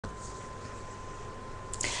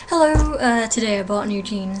Hello, today I bought new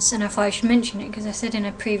jeans and I thought I should mention it because I said in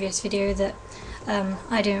a previous video that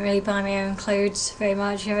I don't really buy my own clothes very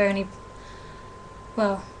much.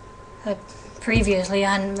 Previously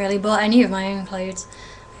I hadn't really bought any of my own clothes.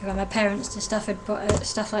 I got my parents to stuff like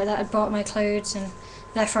that had bought my clothes, and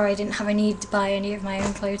therefore I didn't have a need to buy any of my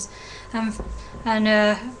own clothes.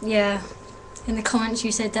 Yeah, in the comments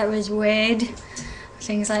you said that was weird,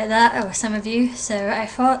 things like that, or some of you, so I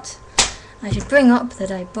thought I should bring up that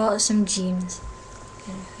I bought some jeans.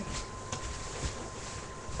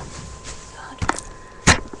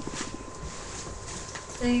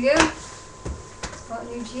 There you go. Bought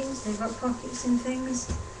new jeans, they've got pockets and things.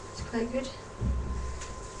 It's quite good.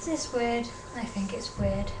 Is this weird? I think it's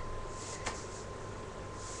weird.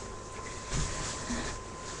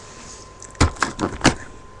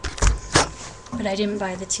 But I didn't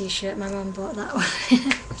buy the t-shirt, my mum bought that one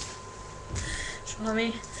for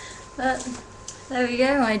me. But there we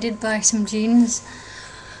go, I did buy some jeans.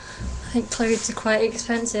 I think clothes are quite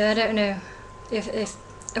expensive. I don't know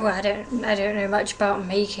I don't know much about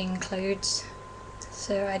making clothes,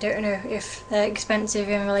 so I don't know if they're expensive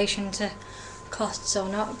in relation to costs or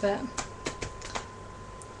not, but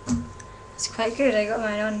it's quite good. I got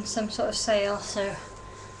mine on some sort of sale, so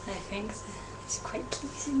I think it's quite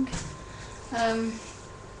pleasing.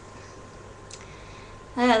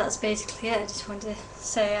 Yeah, that's basically it. I just wanted to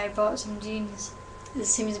say I bought some jeans. It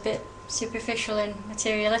seems a bit superficial and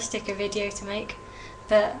materialistic a video to make,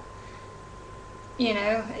 but you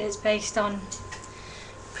know, it's based on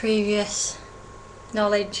previous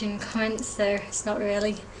knowledge and comments, so it's not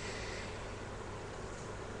really,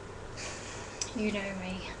 you know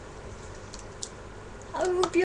me. I hope you